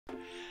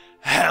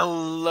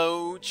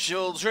Hello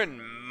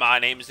children, my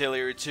name's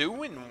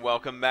Hillier2 and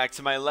welcome back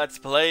to my Let's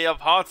Play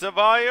of Hearts of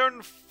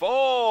Iron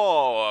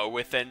 4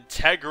 with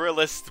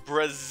Integralist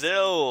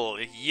Brazil.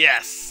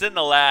 Yes, in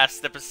the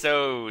last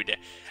episode,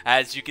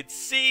 as you can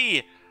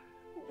see,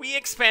 we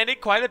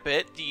expanded quite a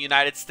bit. The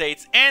United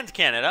States and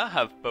Canada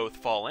have both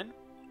fallen,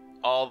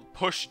 all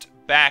pushed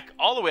back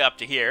all the way up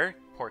to here.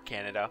 Poor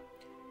Canada.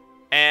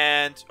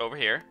 And over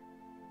here,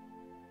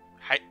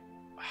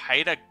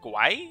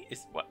 Haida-Gwaii?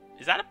 Is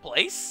that a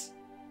place?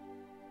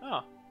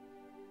 Oh,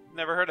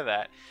 never heard of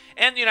that.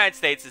 And the United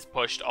States is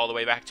pushed all the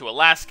way back to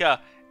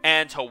Alaska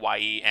and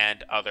Hawaii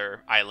and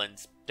other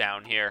islands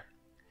down here.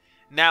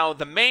 Now,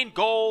 the main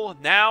goal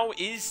now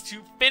is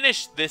to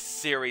finish this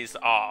series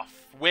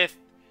off with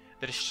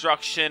the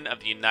destruction of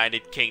the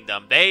United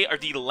Kingdom. They are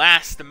the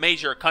last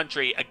major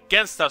country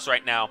against us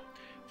right now.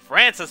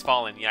 France has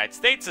fallen. The United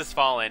States has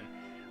fallen.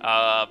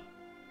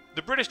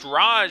 The British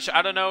Raj,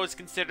 I don't know, is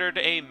considered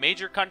a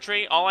major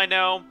country. All I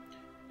know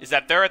is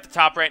that they're at the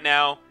top right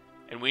now,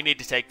 and we need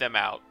to take them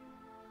out.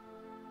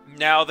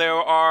 Now, there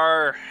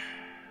are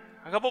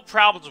a couple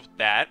problems with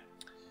that.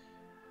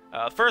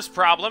 First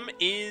problem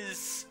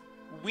is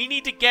we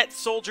need to get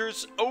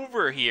soldiers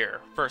over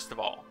here, first of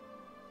all.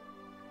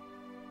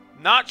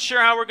 Not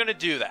sure how we're going to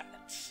do that.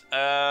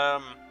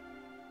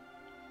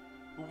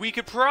 We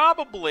could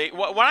probably...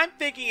 What I'm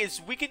thinking is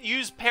we could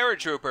use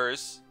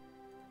paratroopers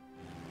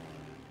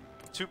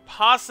to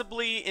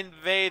possibly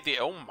invade the...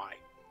 Oh my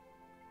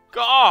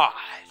God!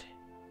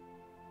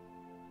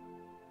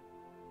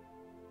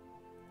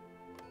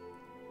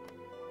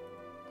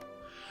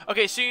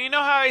 Okay, so you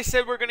know how I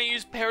said we're going to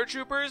use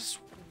paratroopers?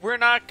 We're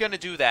not going to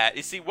do that.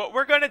 You see, what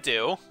we're going to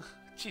do...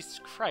 Jesus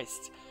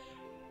Christ.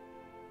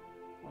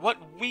 What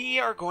we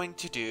are going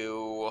to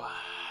do...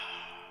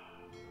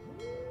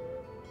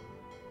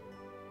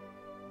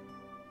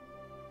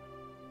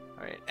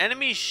 Alright,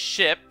 enemy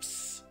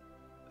ships...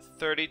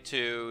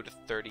 32 to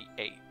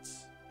 38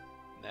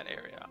 in that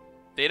area.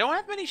 They don't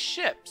have many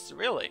ships,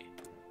 really.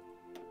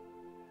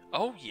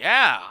 Oh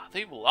yeah,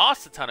 they've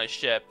lost a ton of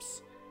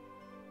ships.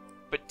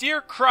 But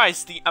dear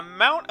Christ, the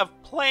amount of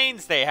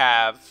planes they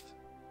have,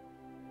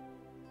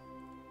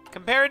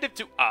 comparative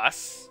to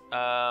us,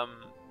 I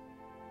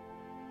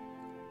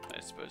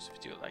suppose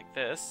if you do it like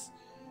this,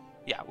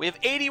 yeah, we have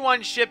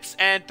 81 ships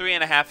and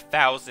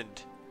 3,500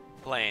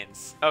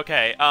 planes.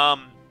 Okay,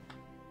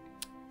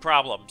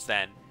 problems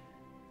then.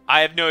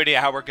 I have no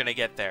idea how we're gonna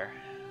get there.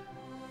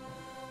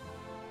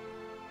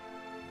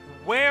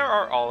 Where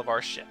are all of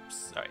our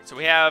ships? Alright, so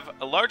we have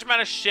a large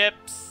amount of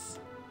ships.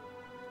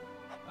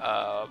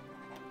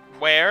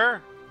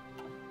 Where?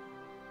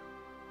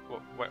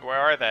 Where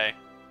are they?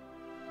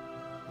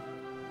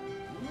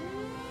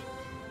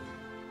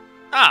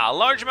 Ah, a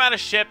large amount of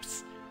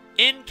ships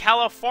in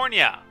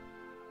California.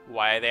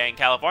 Why are they in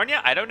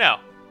California? I don't know.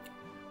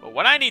 But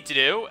what I need to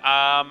do,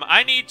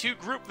 I need to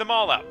group them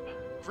all up.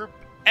 Group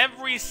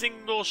every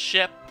single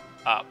ship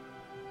up.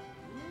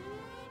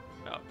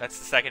 No, that's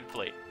the second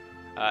fleet.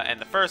 And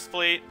the first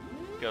fleet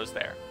goes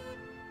there.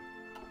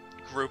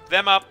 Group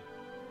them up.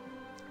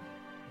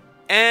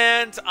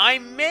 And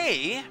I'm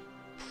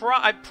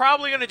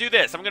probably going to do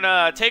this. I'm going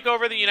to take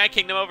over the United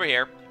Kingdom over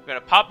here. I'm going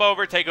to pop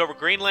over, take over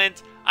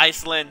Greenland,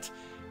 Iceland,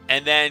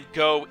 and then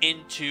go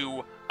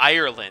into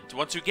Ireland.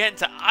 Once we get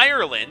into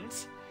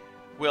Ireland,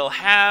 we'll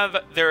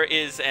have... There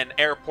is an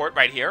airport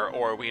right here,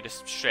 or we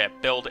just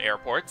build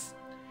airports.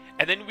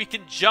 And then we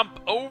can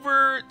jump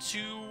over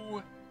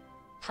to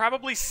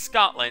probably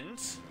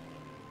Scotland.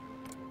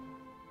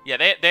 Yeah,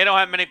 they don't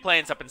have many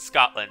planes up in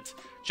Scotland.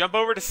 Jump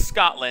over to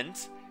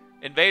Scotland,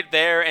 invade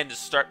there, and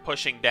just start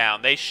pushing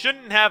down. They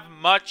shouldn't have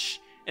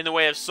much in the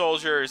way of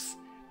soldiers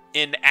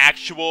in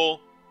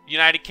actual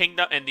United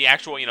Kingdom, in the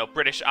actual,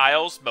 British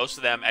Isles. Most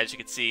of them, as you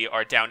can see,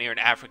 are down here in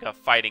Africa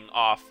fighting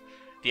off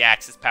the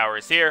Axis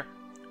powers here.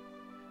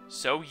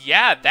 So,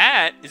 yeah,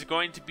 that is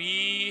going to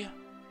be...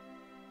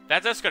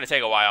 That's going to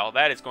take a while.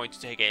 That is going to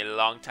take a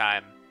long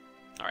time.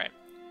 Alright.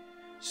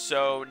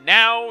 So,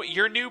 now,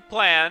 your new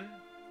plan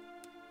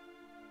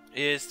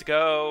is to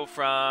go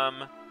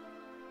from...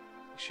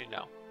 Actually,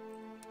 no.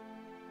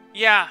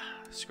 Yeah,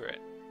 screw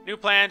it. New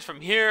plans from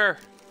here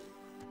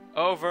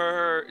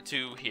over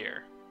to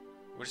here.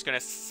 We're just going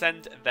to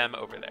send them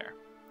over there.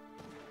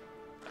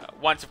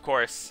 Once, of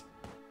course,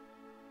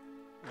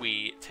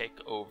 we take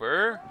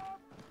over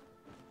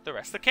the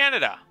rest of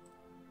Canada.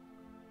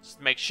 Just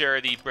make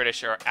sure the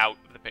British are out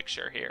of the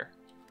picture here.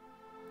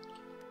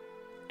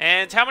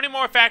 And how many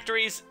more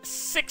factories?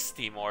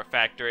 60 more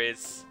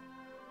factories.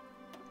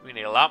 We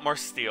need a lot more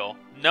steel.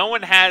 No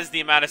one has the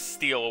amount of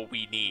steel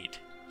we need.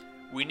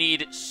 We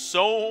need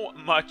so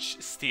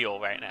much steel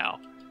right now.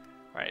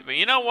 Alright, but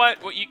you know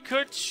what? What you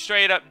could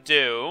straight up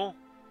do...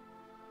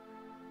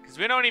 Because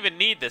we don't even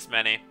need this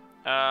many.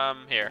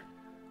 Here.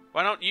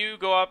 Why don't you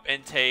go up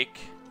and take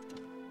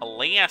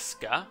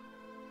Alaska?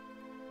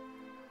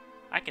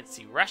 I can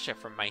see Russia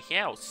from my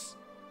house.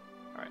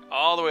 Alright,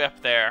 all the way up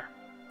there.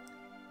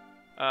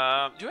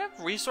 Do we have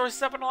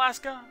resources up in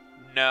Alaska?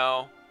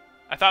 No.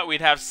 I thought we'd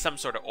have some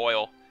sort of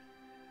oil.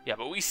 Yeah,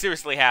 but we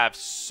seriously have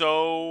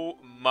so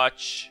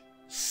much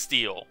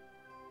steel.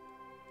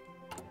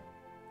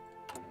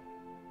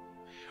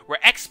 We're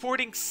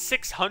exporting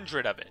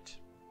 600 of it.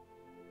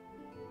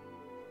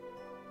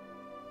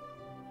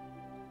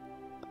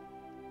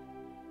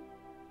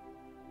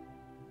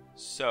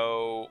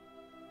 So,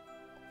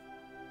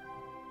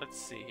 let's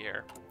see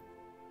here.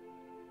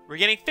 We're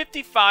getting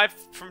 55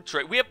 from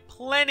trade. We have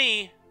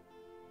plenty.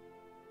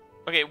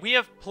 Okay, we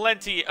have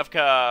plenty of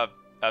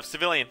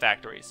civilian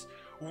factories.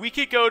 We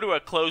could go to a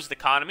closed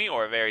economy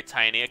or a very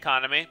tiny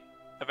economy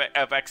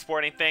of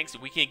exporting things.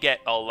 We can get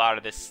a lot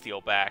of this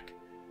steel back.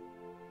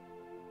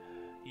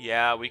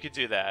 Yeah, we could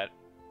do that.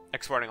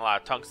 Exporting a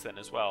lot of tungsten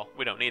as well.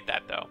 We don't need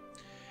that, though.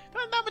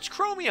 Not much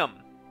chromium.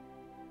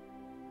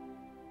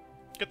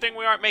 Good thing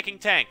we aren't making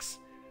tanks.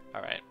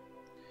 Alright.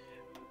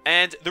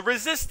 And the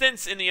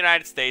resistance in the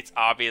United States,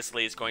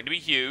 obviously, is going to be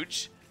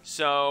huge.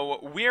 So,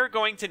 we're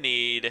going to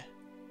need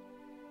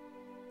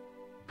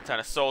a ton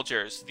of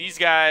soldiers. These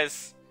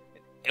guys...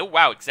 Oh,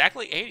 wow,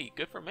 exactly 80.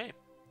 Good for me.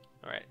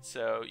 Alright,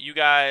 so you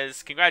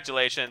guys,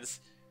 congratulations,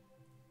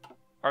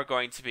 are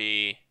going to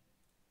be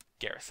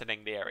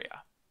garrisoning the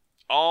area.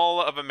 All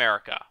of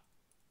America.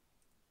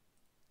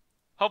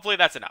 Hopefully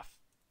that's enough.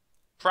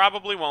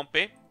 Probably won't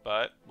be,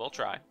 but we'll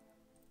try.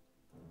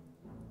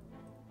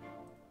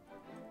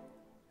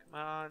 Come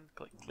on,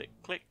 click, click,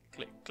 click,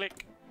 click,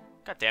 click.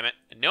 God damn it.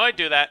 I knew I'd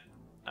do that.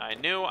 I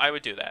knew I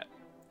would do that.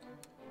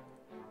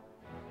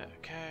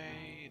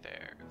 Okay,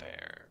 there.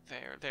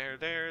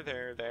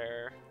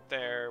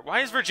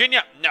 Why is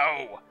Virginia?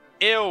 No!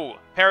 Ew!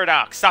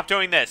 Paradox, stop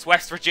doing this.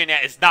 West Virginia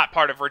is not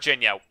part of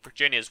Virginia.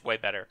 Virginia is way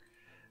better.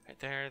 Right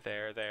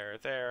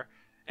there.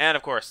 And,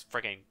 of course,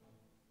 freaking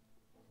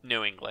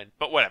New England.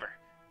 But whatever.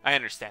 I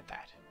understand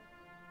that.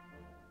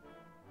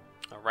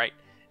 Alright.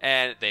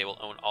 And they will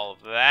own all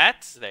of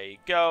that. There you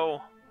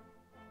go.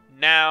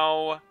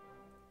 Now...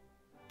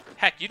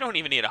 Heck, you don't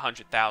even need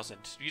 100,000.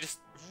 You just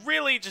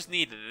really just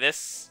need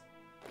this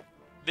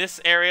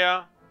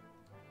area.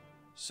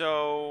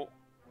 So...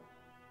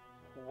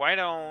 Why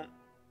don't...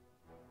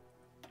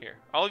 Here.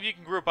 All of you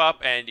can group up,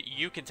 and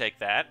you can take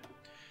that.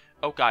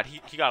 Oh, God.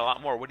 He got a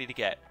lot more. What did he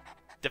get?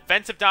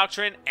 Defensive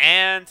Doctrine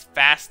and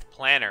Fast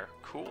Planner.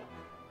 Cool.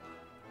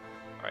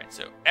 Alright,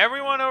 so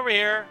everyone over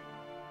here,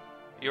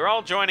 you're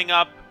all joining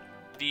up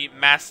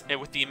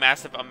with the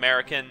massive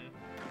American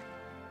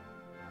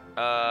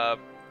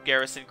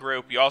garrison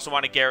group. You also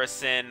want to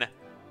garrison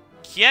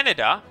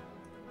Canada,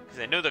 because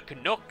I know the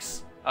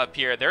Canucks up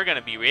here, they're going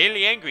to be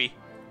really angry.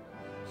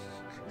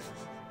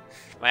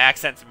 My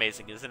accent's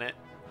amazing, isn't it?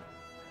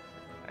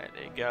 Alright,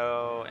 there you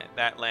go. And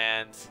that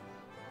lands.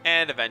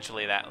 And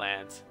eventually that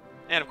lands.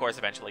 And of course,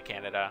 eventually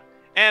Canada.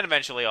 And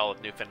eventually all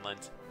of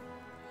Newfoundland.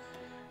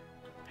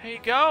 There you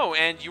go.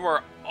 And you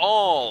are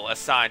all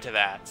assigned to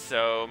that.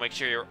 So make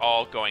sure you're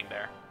all going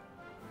there.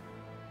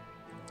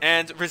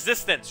 And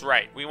resistance,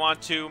 right. We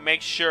want to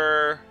make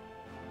sure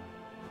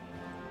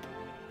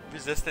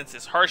resistance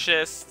is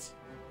harshest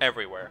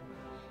everywhere.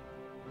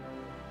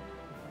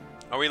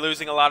 Are we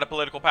losing a lot of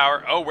political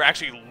power? Oh, we're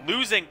actually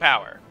losing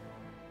power.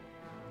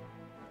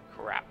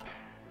 Crap.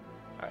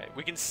 Alright,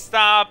 we can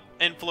stop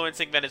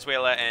influencing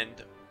Venezuela and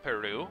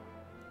Peru.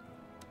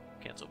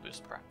 Cancel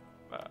boost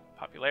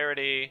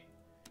popularity.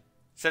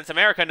 Since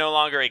America no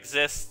longer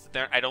exists,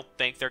 I don't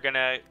think they're going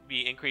to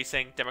be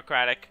increasing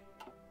democratic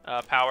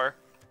power.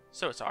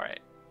 So it's alright.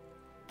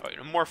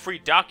 Oh, more free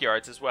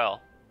dockyards as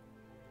well.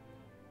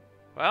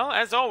 Well,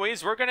 as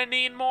always, we're going to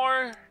need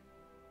more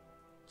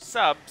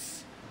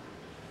subs.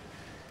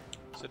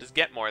 So just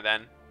get more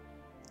then.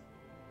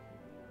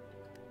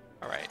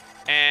 Alright.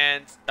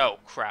 And, oh,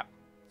 crap.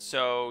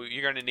 So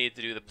you're going to need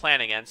to do the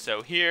plan again.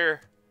 So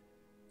here,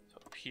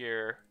 up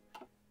here.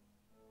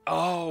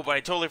 Oh, but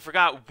I totally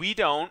forgot. We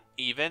don't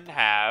even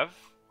have...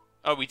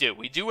 Oh, we do.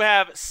 We do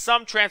have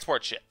some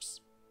transport ships.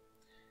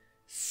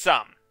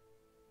 Some.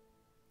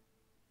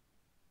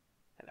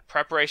 And the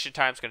preparation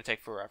time is going to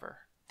take forever.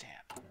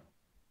 Damn.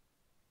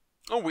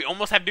 Oh, we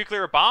almost have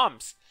nuclear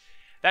bombs.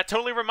 That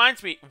totally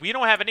reminds me. We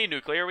don't have any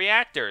nuclear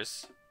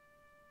reactors.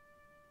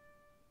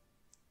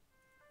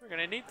 We're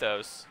going to need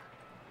those.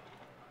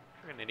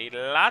 We're going to need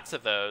lots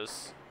of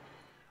those.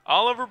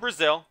 All over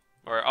Brazil.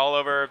 Or all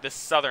over this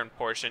southern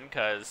portion,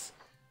 because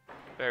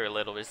very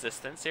little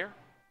resistance here.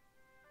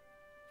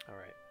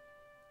 Alright.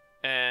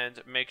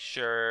 And make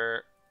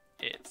sure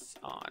it's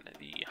on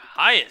the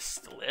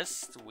highest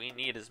list. We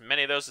need as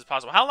many of those as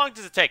possible. How long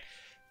does it take?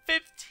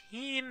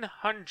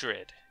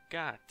 1,500.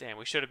 God damn,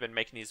 we should have been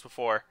making these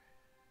before.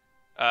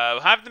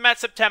 We'll have them at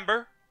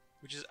September,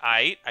 which is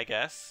aight, I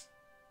guess.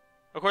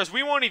 Of course,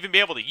 we won't even be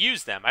able to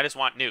use them. I just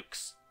want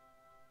nukes.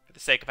 For the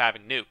sake of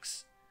having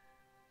nukes.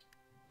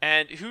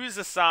 And who's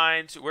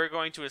assigned? We're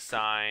going to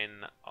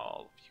assign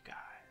all of you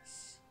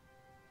guys.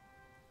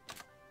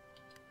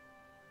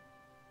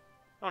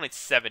 Only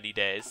 70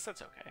 days.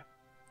 That's okay.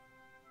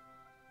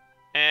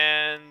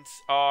 And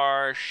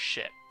our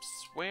ships.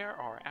 Where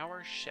are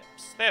our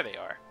ships? There they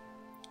are.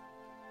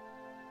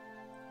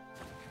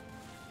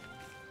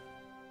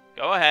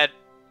 Go ahead.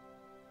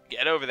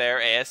 Get over there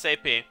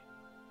ASAP.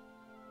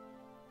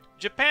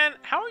 Japan,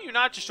 how are you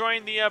not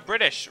destroying the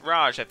British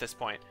Raj at this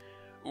point?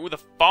 Ooh, the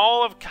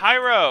fall of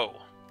Cairo.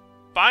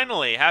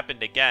 Finally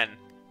happened again.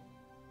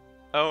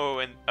 Oh,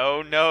 and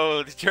oh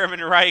no, the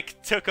German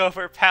Reich took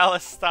over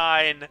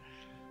Palestine.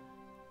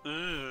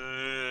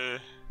 Ugh.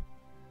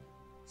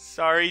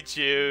 Sorry,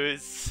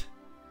 Jews.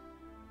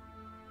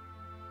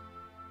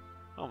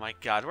 Oh my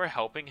god, we're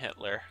helping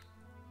Hitler.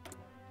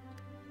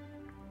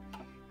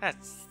 That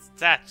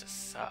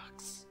just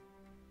sucks.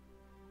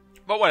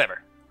 But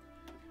whatever.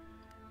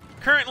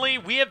 Currently,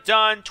 we have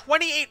done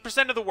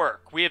 28% of the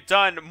work. We have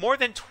done more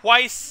than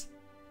twice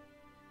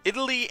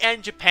Italy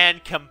and Japan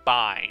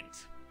combined.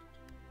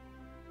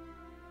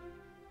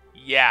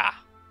 Yeah.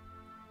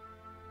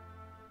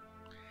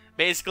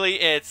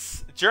 Basically,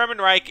 it's German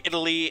Reich,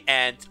 Italy,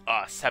 and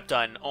us have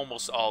done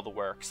almost all the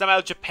work.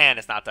 Somehow Japan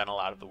has not done a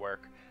lot of the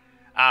work.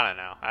 I don't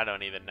know. I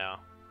don't even know.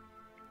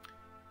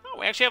 Oh,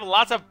 we actually have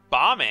lots of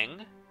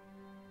bombing.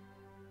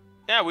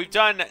 Yeah, we've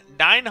done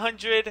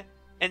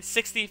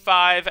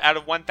 965 out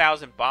of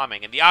 1,000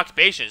 bombing. And the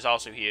occupation is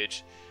also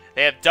huge.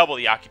 They have double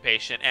the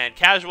occupation. And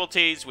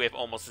casualties, we have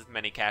almost as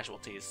many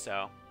casualties,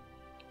 so...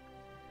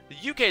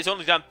 The UK has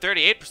only done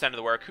 38% of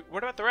the work.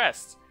 What about the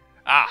rest?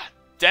 Ah,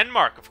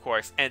 Denmark, of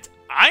course. And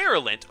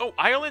Ireland. Oh,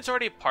 Ireland's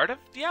already a part of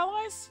the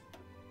Allies?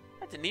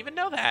 I didn't even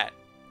know that.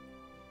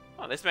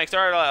 Oh, this makes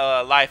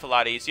our life a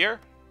lot easier.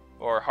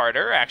 Or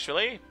harder,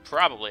 actually.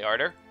 Probably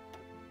harder.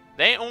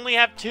 They only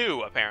have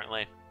 2,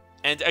 apparently.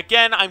 And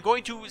again, I'm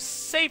going to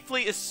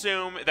safely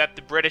assume that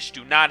the British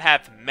do not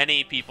have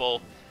many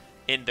people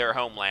in their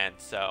homeland,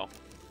 so...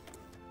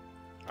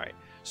 Alright.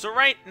 So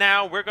right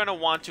now, we're going to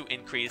want to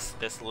increase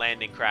this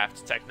landing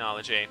craft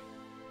technology.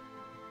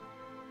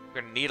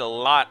 We're going to need a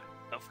lot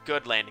of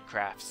good landing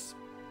crafts.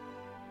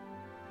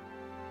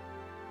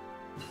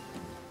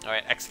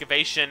 Alright,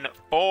 excavation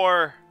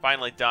 4,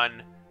 finally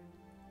done.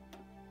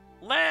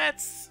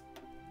 Let's...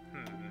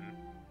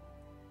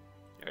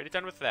 Already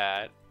done with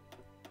that.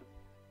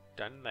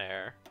 Done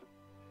there.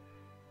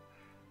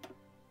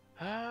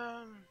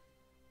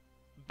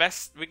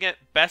 We get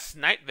best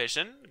night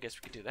vision. I guess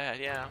we could do that,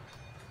 yeah.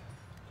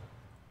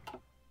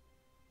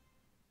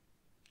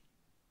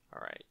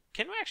 Alright.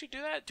 Can we actually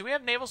do that? Do we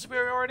have naval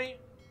superiority?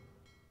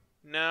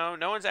 No,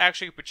 no one's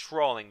actually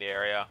patrolling the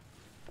area.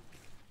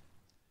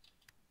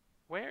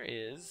 Where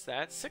is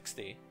that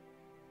 60?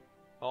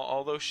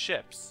 All those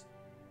ships.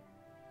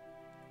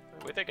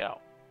 Where'd they go?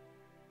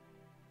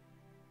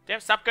 Damn,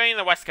 stop going to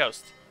the west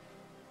coast.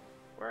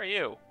 Where are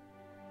you?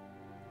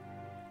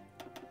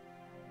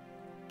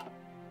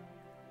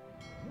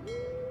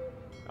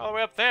 All the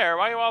way up there?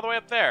 Why are you all the way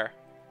up there?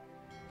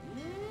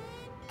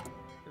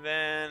 And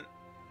then...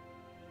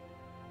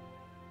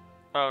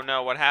 Oh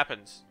no, what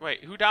happened?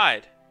 Wait, who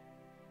died?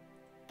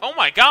 Oh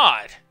my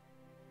god!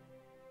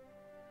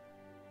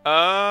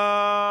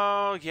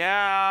 Oh,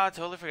 yeah,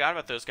 totally forgot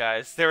about those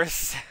guys. There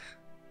was...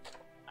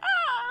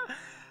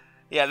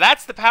 Yeah,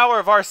 that's the power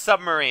of our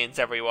submarines,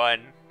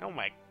 everyone. Oh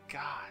my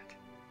god.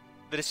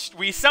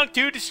 We sunk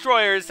 2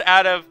 destroyers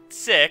out of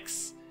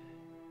 6,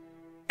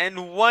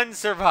 and 1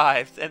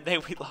 survived, and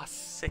we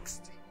lost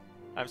 60.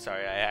 I'm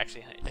sorry, I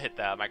actually hit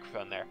the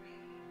microphone there.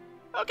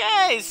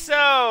 Okay,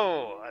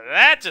 so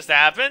that just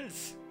happened.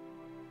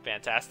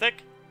 Fantastic.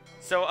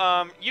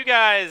 So, you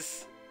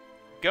guys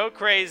go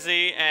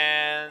crazy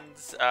and,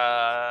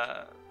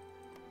 oh.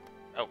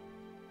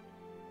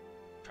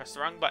 Press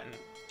the wrong button.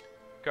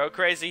 Go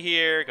crazy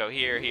here, go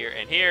here, here,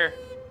 and here.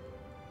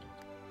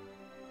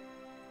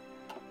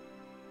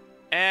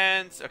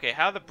 And, okay,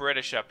 how are the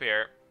British up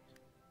here?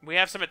 We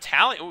have some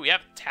Italian... Ooh, we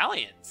have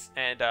Italians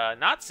and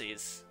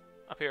Nazis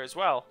up here as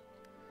well.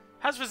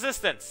 How's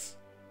resistance?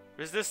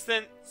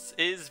 Resistance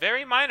is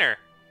very minor.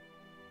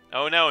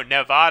 Oh no,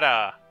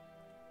 Nevada.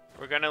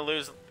 We're gonna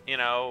lose, you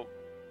know,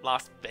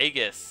 Las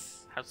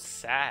Vegas. How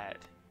sad.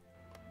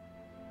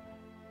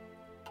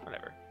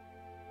 Whatever.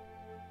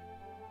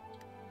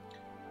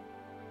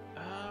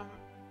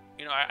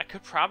 You know, I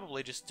could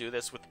probably just do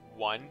this with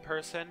 1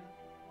 person.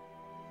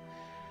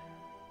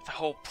 The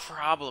whole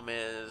problem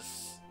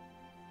is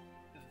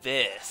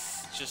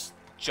this, just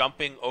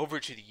jumping over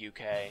to the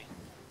UK.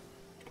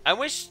 I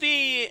wish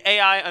the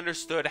AI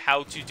understood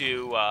how to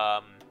do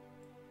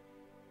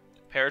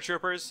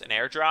paratroopers and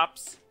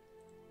airdrops,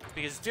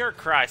 because dear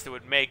Christ, it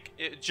would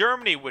make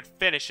Germany would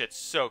finish it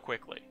so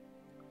quickly,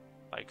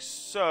 like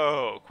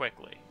so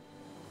quickly.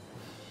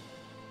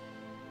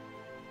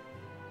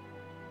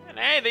 And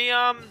hey,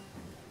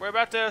 we're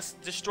about to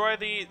destroy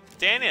the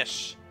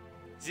Danish.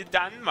 The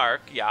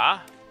Denmark,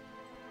 yeah.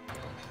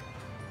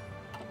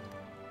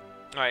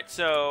 Alright,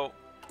 so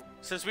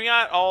since we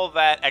got all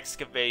that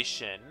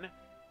excavation,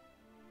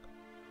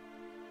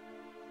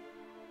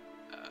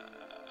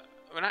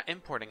 we're not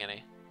importing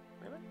any.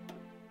 Really?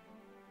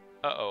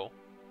 Uh-oh.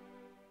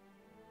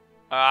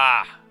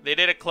 Ah, they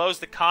did a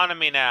closed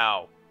economy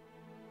now.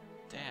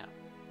 Damn.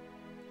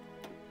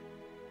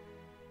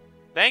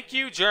 Thank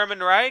you,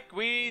 German Reich.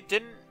 We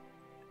didn't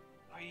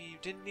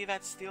need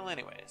that steel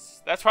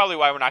anyways. That's probably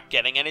why we're not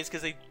getting any, is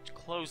because they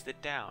closed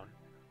it down.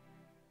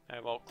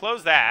 Alright, well,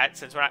 close that,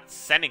 since we're not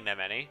sending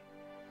them any.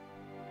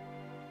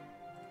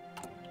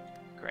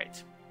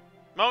 Great.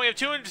 Well, we have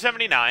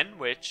 279,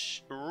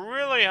 which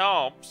really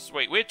helps.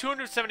 Wait, we have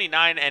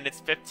 279, and it's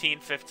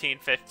 15, 15,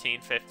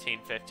 15, 15,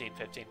 15,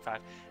 15, 5.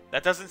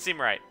 That doesn't seem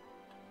right.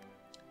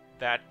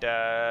 That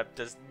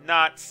does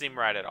not seem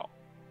right at all.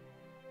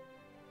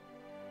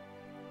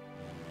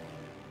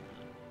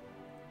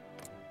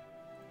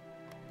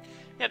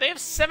 Yeah, they have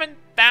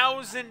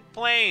 7,000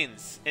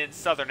 planes in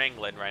southern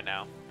England right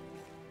now.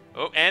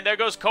 Oh, and there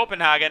goes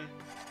Copenhagen.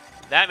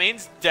 That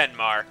means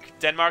Denmark.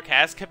 Denmark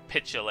has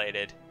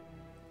capitulated.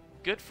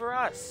 Good for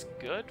us.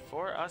 Good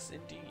for us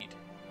indeed.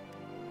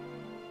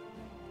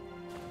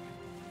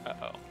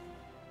 Uh-oh.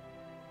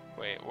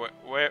 Wait,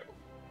 where?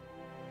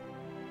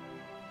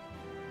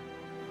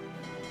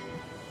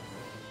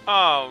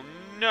 Oh,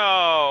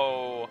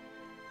 no.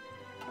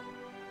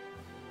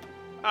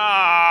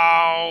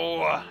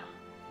 Oh.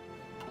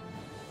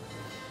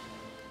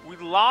 We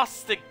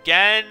lost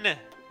again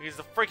because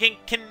the freaking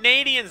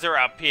Canadians are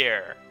up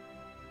here.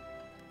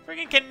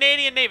 Freaking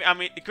Canadian Navy. I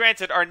mean,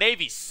 granted, our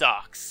Navy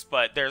sucks,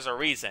 but there's a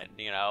reason,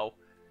 you know.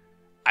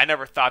 I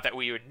never thought that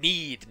we would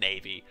need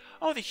Navy.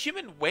 Oh, the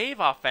human wave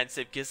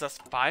offensive gives us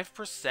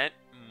 5%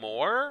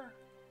 more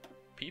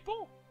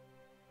people?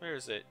 Where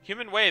is it?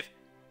 Human wave.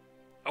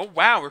 Oh,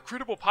 wow.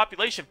 Recruitable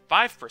population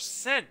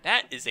 5%.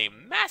 That is a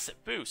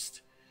massive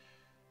boost.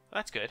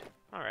 That's good.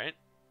 All right.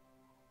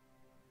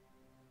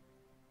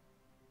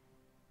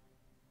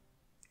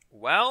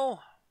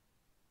 Well,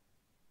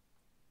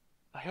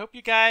 I hope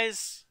you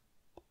guys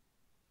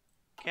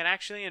can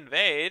actually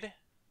invade.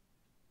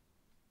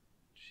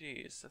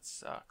 Jeez, that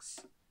sucks.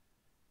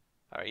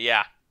 Alright,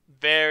 yeah.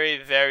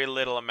 Very, very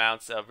little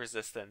amounts of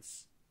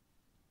resistance.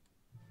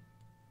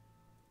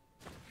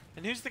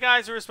 And who's the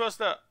guys who are supposed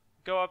to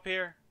go up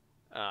here?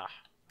 Ah,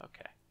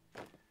 okay.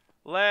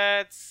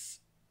 Let's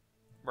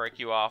break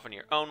you off on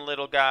your own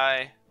little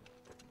guy.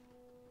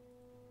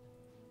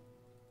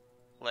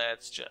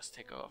 Let's just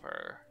take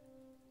over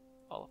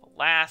all of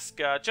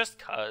Alaska, just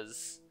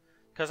cuz.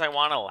 Because I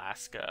want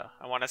Alaska.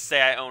 I want to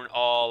say I own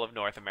all of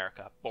North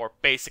America. Or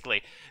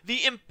basically,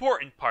 the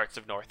important parts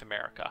of North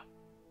America.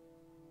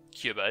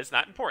 Cuba is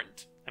not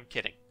important. I'm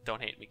kidding.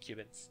 Don't hate me,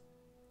 Cubans.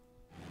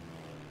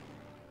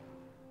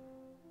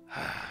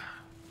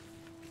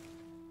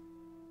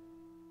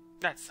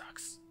 That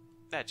sucks.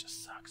 That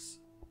just sucks.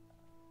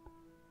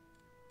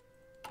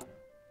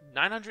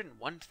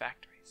 901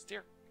 factories.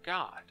 Dear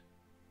God.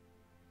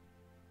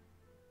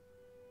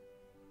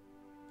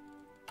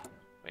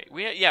 Wait,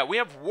 we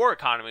have war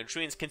economy, which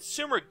means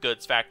consumer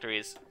goods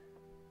factories.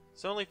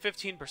 It's only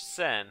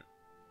 15%.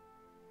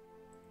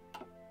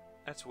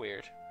 That's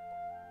weird.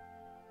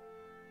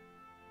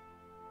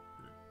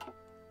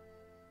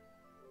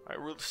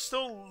 Alright, we're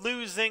still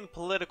losing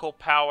political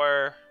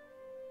power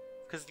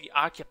because of the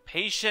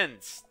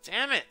occupations.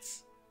 Damn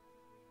it!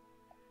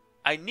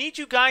 I need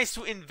you guys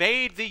to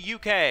invade the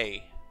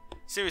UK.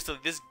 Seriously,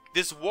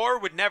 this war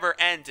would never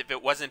end if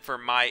it wasn't for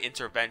my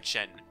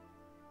intervention.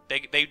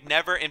 They'd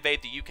never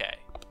invade the UK.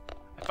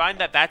 I find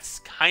that that's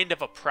kind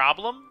of a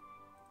problem.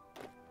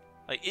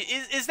 Like,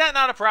 is that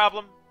not a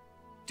problem?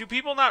 Do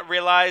people not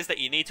realize that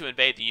you need to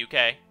invade the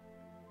UK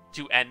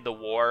to end the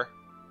war?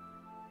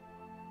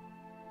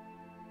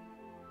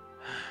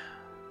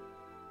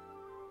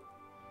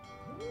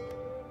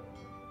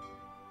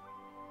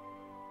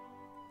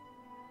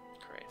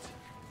 Great.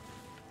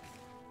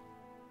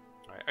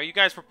 Alright, are you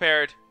guys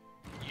prepared?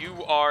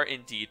 You are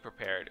indeed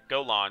prepared.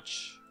 Go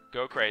launch.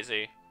 Go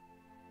crazy.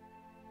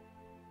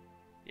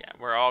 Yeah,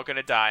 we're all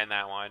gonna die in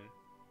that one.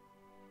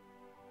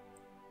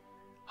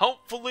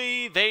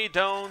 Hopefully they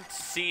don't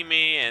see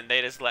me and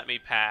they just let me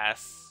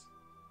pass.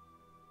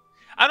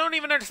 I don't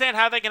even understand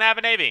how they can have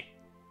a navy.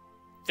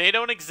 They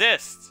don't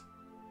exist.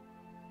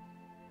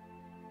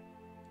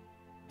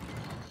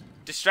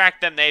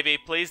 Distract them, Navy.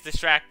 Please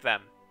distract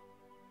them.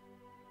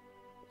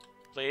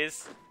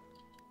 Please.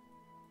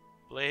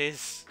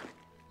 Please.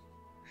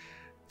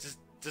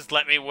 Just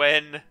let me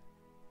win.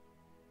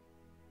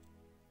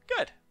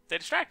 Good. They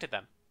distracted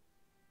them.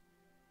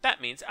 That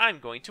means I'm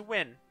going to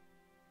win.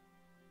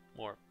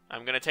 Or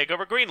I'm going to take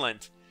over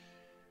Greenland.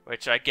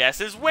 Which I guess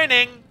is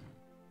winning.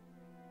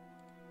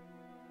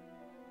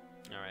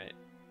 Alright.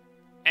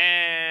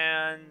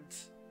 And...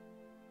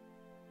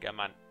 Come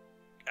on.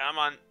 Come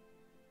on.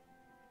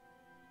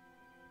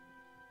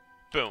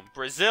 Boom.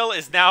 Brazil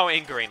is now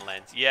in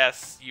Greenland.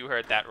 Yes, you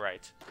heard that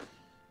right.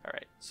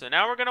 Alright. So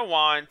now we're going to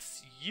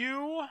want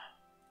you...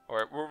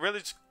 Or we're really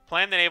just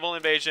plan the naval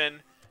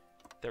invasion.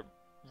 The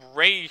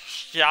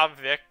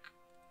Reykjavik.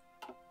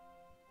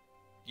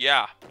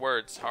 Yeah,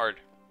 words hard.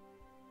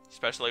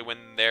 Especially when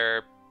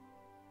they're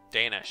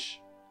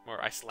Danish.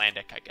 Or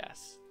Icelandic, I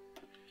guess.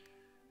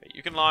 But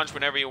you can launch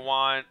whenever you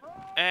want.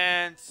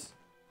 And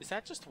is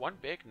that just one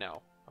big?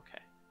 No.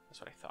 Okay.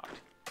 That's what I thought.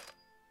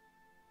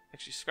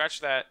 Actually, scratch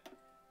that.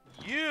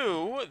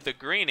 You, the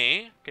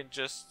greenie, can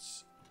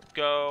just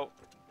go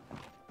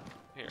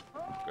here.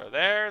 Go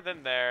there,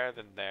 then there,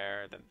 then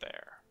there, then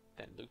there.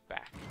 Then loop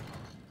back.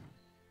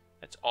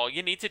 That's all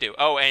you need to do.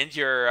 Oh, and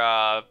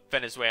you're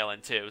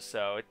Venezuelan too,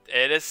 so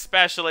it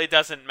especially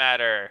doesn't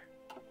matter.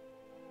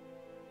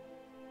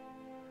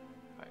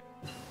 Right.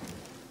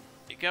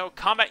 You go.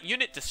 Combat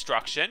unit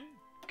destruction.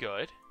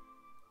 Good.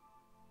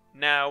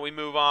 Now we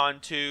move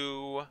on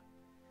to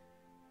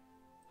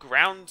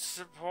ground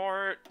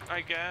support,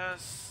 I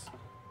guess.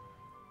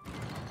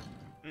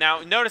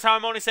 Now, notice how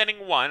I'm only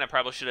sending one. I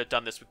probably should have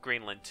done this with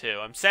Greenland too.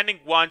 I'm sending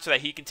one so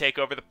that he can take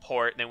over the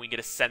port, and then we get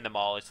to send them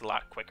all. It's a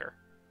lot quicker.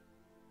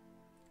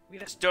 We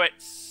just do it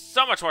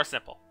so much more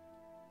simple.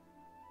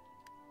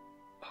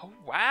 Oh,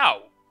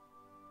 wow.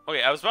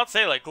 Okay, I was about to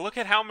say, like, look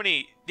at how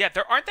many... Yeah,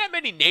 there aren't that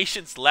many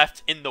nations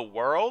left in the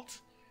world.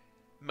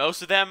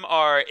 Most of them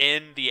are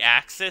in the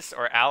Axis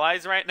or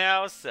allies right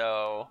now,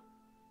 so...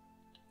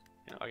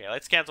 Okay,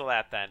 let's cancel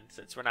that then,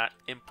 since we're not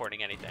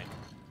importing anything.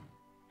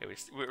 Okay,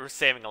 we're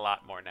saving a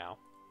lot more now.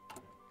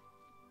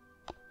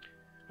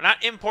 We're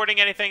not importing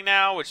anything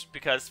now, which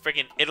because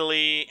freaking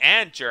Italy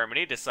and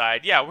Germany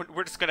decide, yeah,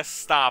 we're just gonna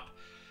stop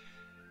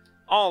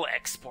all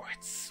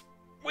exports,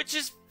 which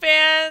is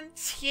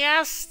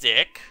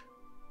fantastic.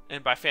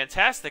 And by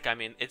fantastic, I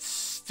mean it's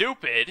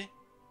stupid.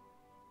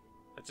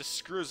 That just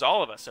screws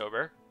all of us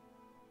over.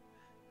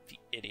 The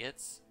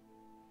idiots.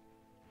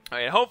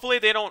 Alright, hopefully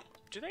they don't...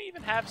 Do they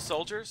even have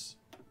soldiers?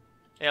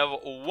 They have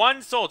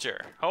one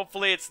soldier.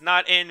 Hopefully it's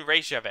not in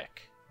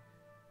Reykjavik.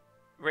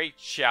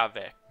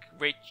 Reykjavik.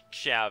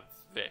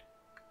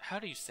 How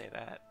do you say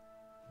that?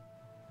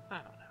 I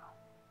don't know.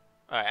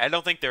 Alright, I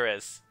don't think there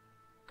is.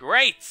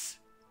 Great!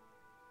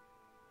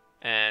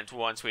 And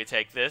once we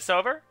take this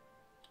over,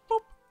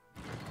 boop.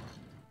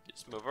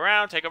 Just move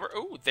around, take over.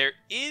 Ooh, there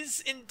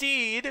is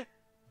indeed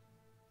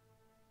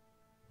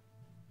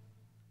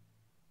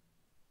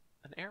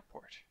an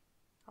airport.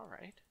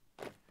 Alright.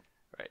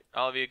 Right,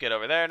 all of you get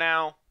over there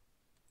now.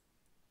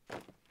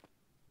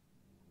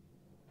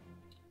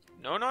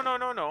 No, no, no,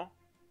 no, no.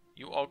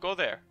 You all go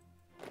there.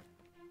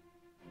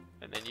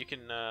 And then you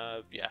can,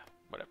 yeah,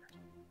 whatever.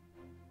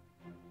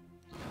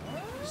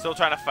 Still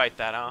trying to fight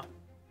that, huh?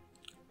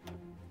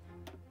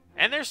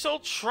 And they're still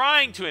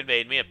trying to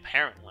invade me,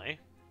 apparently.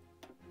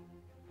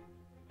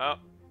 Oh,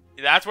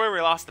 that's where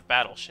we lost the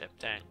battleship.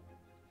 Dang.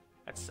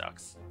 That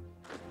sucks.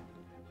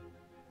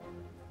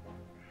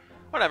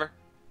 Whatever.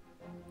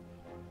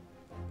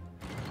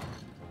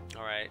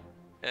 Alright.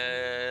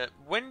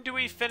 When do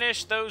we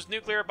finish those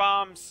nuclear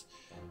bombs?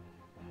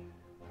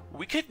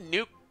 We could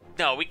nuke...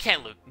 No, we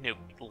can't nuke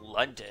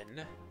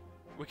London.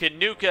 We could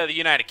nuke the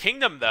United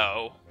Kingdom,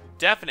 though.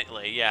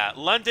 Definitely, yeah.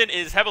 London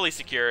is heavily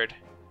secured.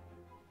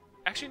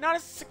 Actually, not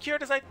as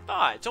secured as I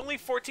thought. It's only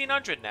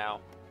 1,400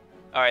 now.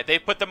 Alright, they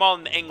put them all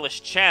in the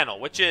English Channel,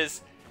 which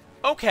is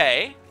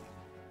okay.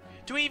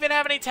 Do we even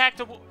have any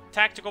tactical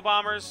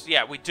bombers?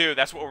 Yeah, we do.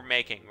 That's what we're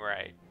making,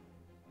 right.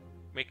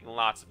 Making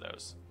lots of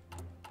those.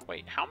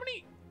 Wait, how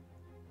many?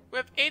 We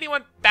have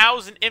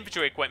 81,000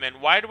 infantry equipment.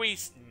 Why do we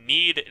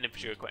need an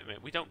infantry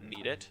equipment? We don't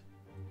need it.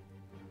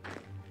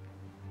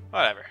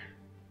 Whatever.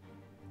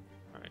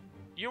 Alright.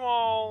 You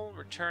all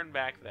return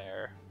back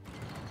there.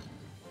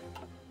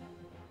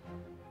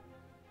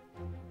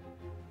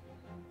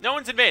 No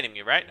one's invading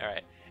me, right?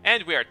 Alright.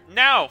 And we are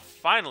now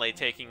finally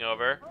taking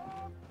over.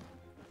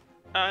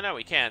 No,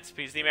 we can't,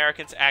 because the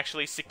Americans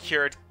actually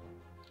secured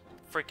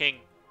freaking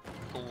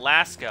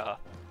Alaska.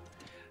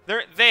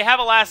 They have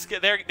Alaska.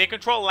 They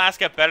control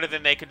Alaska better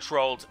than they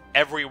controlled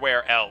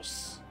everywhere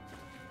else.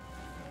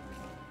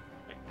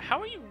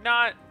 How are you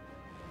not?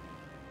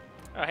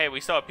 Oh, hey,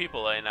 we saw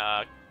people in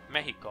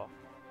Mexico.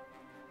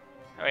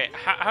 Wait,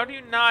 how do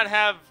you not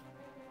have?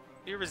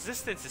 Your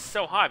resistance is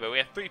so high, but we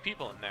have 3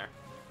 people in there.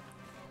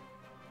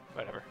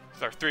 Whatever.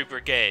 It's our 3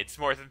 brigades,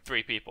 more than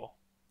 3 people.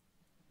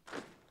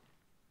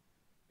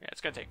 Yeah, it's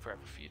gonna take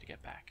forever for you to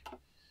get back.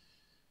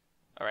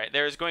 Alright,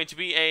 there is going to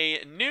be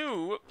a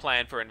new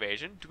plan for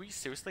invasion. Do we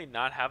seriously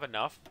not have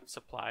enough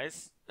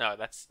supplies? No,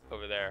 that's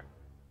over there.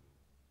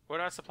 What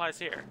are our supplies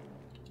here?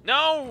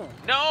 No!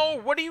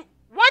 No! What are you...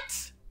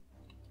 What?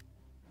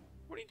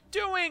 What are you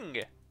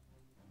doing?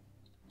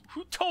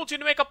 Who told you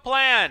to make a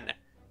plan?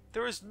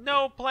 There was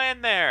no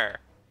plan there.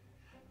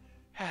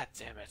 Ah,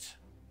 damn it.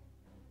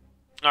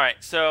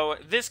 Alright, so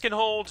this can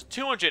hold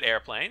 200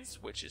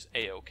 airplanes, which is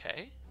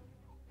A-okay.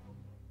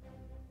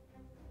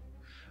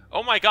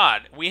 Oh my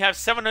god, we have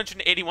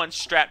 781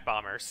 Strat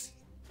bombers.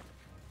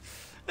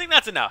 I think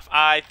that's enough.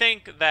 I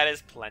think that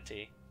is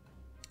plenty.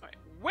 Alright,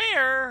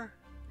 where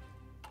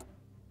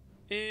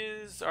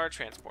is our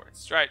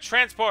transports? Right,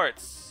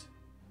 transports!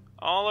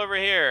 All over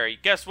here.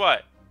 Guess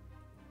what?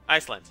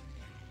 Iceland.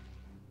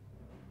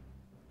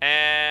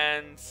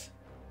 And...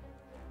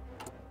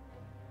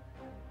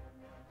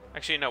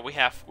 Actually, no, we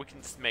can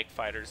just make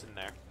fighters in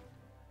there.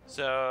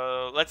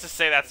 So, let's just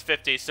say that's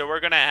 50. So we're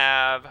gonna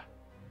have...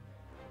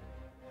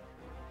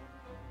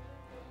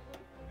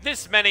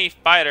 this many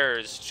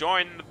fighters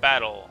join the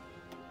battle.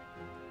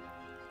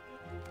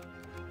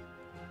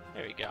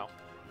 There we go.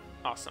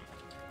 Awesome.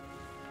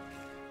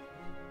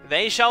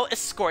 They shall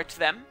escort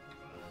them.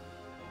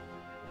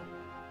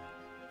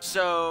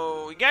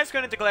 So, you guys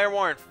gonna declare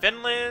war in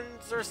Finland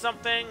or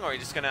something? Or are you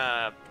just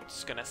gonna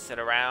sit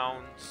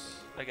around,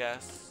 I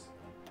guess?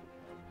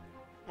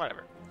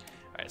 Whatever.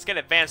 Alright, let's get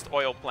an advanced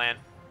oil plan.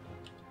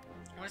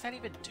 What does that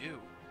even do?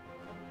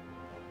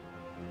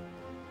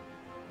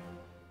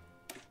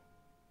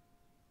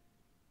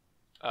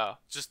 Oh,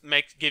 just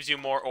gives you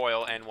more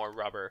oil and more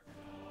rubber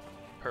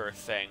per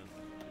thing.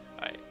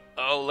 Alright.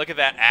 Oh, look at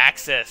that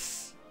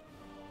Axis.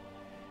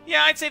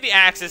 Yeah, I'd say the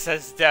Axis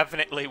has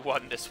definitely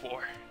won this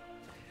war.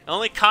 The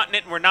only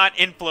continent we're not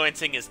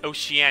influencing is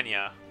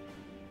Oceania.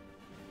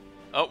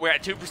 Oh, we're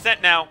at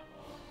 2% now.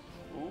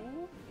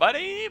 Ooh,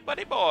 buddy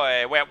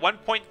boy. We're at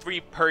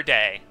 1.3 per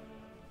day.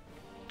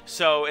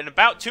 So, in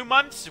about 2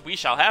 months, we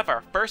shall have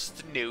our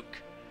first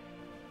nuke.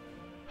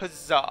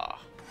 Huzzah.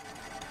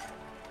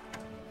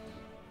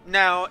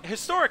 Now,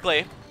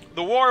 historically,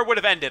 the war would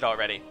have ended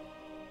already.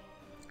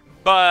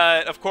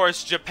 But, of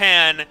course,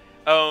 Japan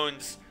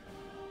owns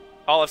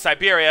all of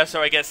Siberia,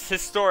 so I guess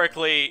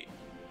historically,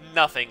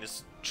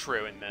 nothing's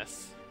true in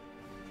this.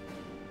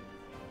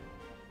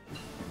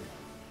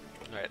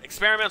 Alright,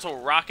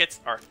 experimental rockets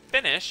are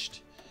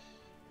finished.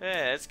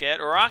 Let's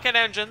get rocket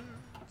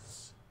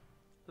engines.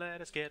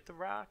 Let us get the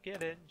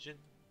rocket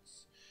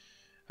engines.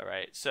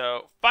 Alright,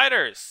 so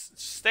fighters,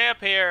 stay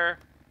up here.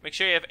 Make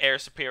sure you have air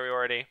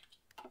superiority.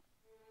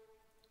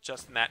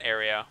 Just in that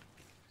area.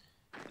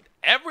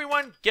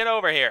 Everyone get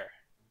over here.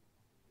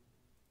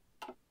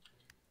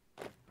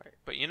 Alright,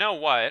 but you know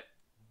what?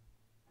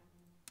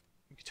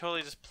 You can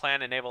totally just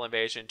plan a naval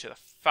invasion to the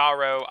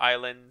Faroe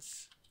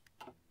Islands.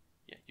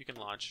 Yeah, you can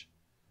launch.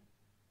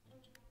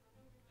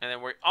 And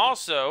then we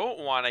also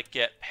want to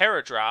get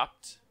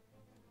paradropped.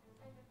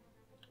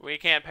 We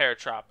can't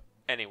paradrop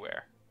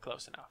anywhere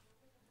close enough.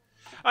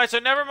 Alright, so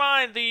never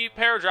mind the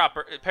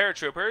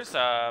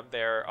paratroopers.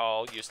 They're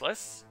all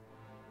useless.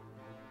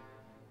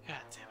 God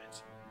damn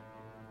it.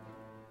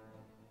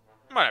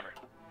 Whatever.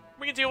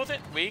 We can deal with it.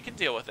 We can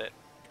deal with it.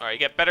 Alright, you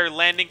get better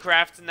landing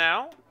craft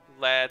now.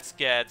 Let's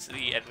get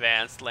the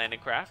advanced landing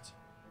craft.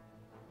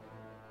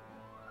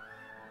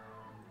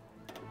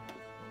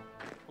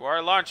 You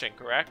are launching,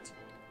 correct?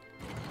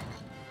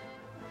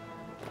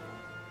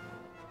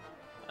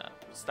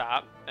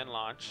 Stop and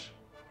launch.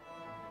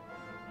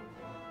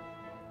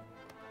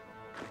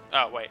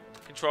 Oh, wait.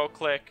 Control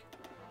click.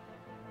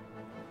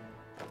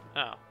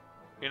 Oh.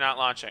 You're not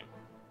launching.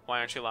 Why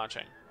aren't you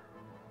launching?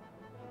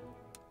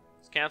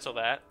 Let's cancel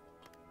that.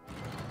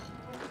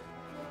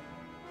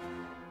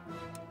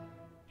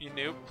 Your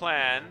new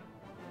plan.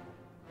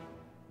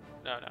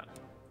 No.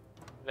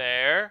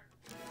 There.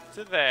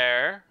 To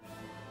there.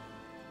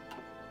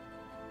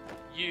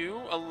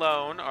 You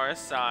alone are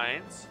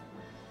assigned.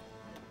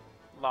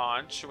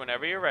 Launch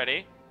whenever you're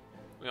ready.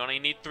 We only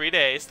need 3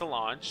 days to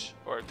launch.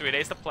 Or 3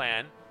 days to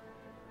plan.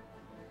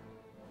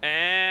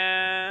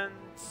 And...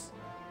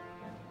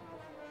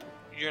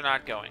 you're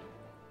not going.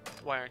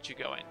 Why aren't you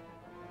going?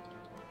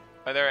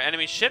 Are there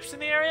enemy ships in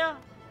the area?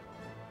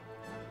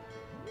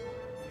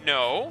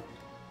 No.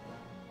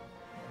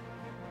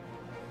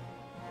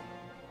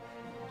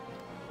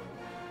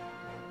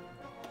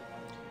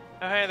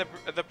 Oh, hey,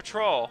 the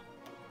patrol.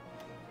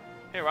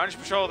 Hey, why don't you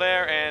patrol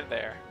there and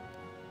there?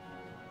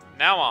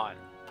 Now on.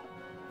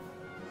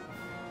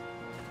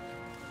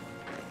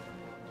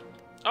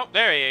 Oh,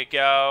 there you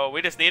go.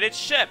 We just needed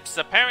ships.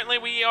 Apparently,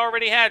 we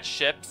already had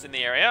ships in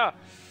the area.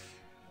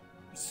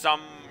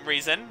 Some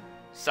reason.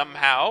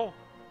 Somehow.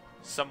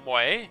 Some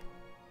way.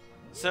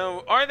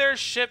 So, are there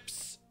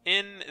ships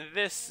in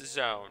this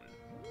zone?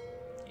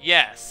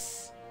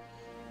 Yes.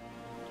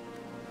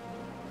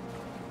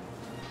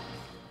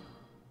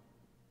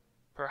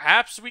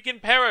 Perhaps we can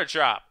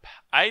paradrop.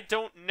 I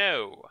don't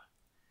know.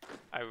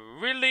 I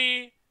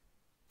really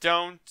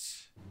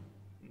don't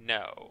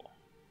know.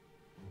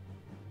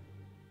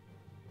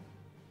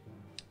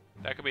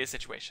 That could be a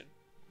situation.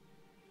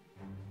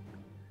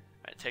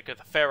 Alright, take out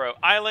the Faroe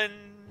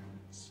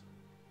Islands.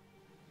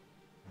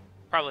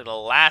 Probably the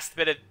last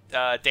bit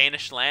of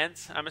Danish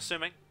lands, I'm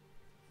assuming.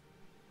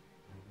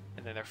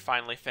 And then they're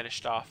finally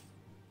finished off.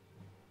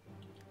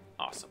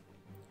 Awesome.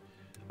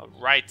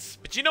 Alright,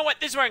 but you know what?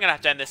 This is where I'm going to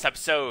have to end this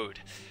episode.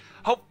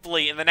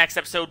 Hopefully, in the next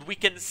episode, we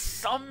can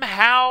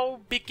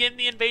somehow begin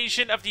the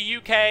invasion of the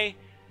UK.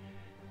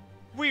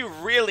 We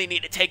really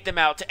need to take them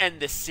out to end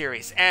this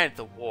series and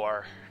the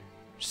war.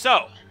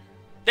 So,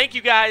 thank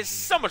you guys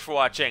so much for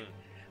watching.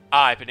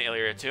 I've been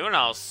Illyria2, and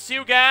I'll see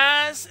you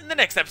guys in the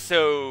next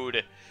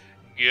episode.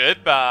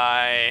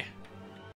 Goodbye.